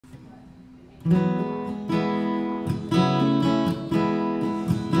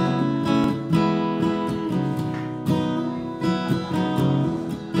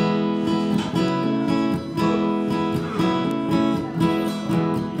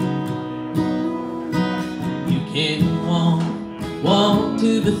Walk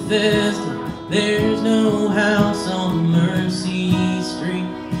to Bethesda, there's no house on Mercy Street.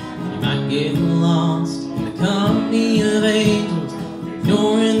 You might get lost in the company of angels,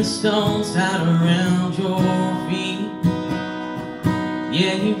 ignoring the stones tied around your feet.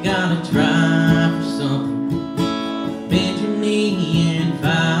 Yeah, you gotta try for something, bend your knee and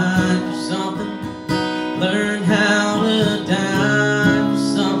fight for something, learn how to die for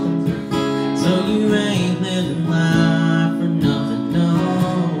something, so you ain't living life for nothing.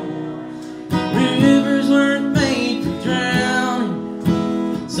 Rivers weren't made for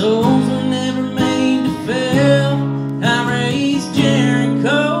drowning, souls were never made to fail. I raised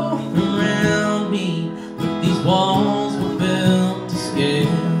Jericho around me, but these walls were built to scale.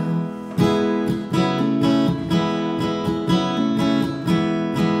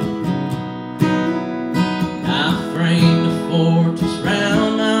 I framed a fortress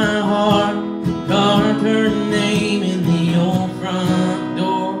round my heart, carved her name in the old front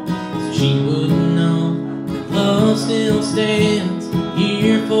door, so she wouldn't know that love still stands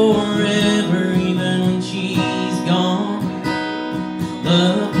here forever, even when she's gone.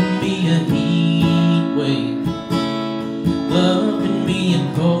 Love can be a heat wave, love can be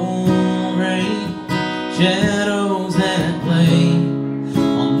a cold rain, shadows that play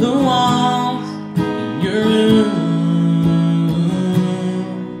on the walls in your room.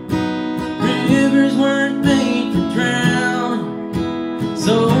 Rivers weren't made for drowning,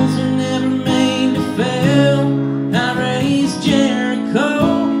 souls are never made to fail. I raised Jericho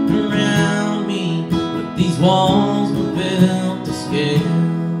around me, but these walls were built to scale.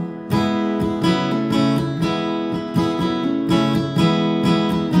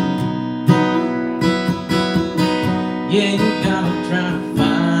 Yeah, you gotta try to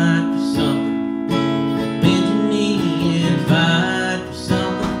fight for something, bend your knee and fight for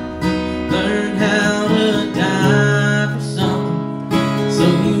something, learn how to die for something, so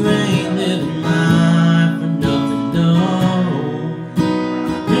you ain't living life for nothing, no.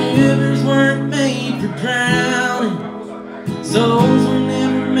 Rivers weren't made for drowning, souls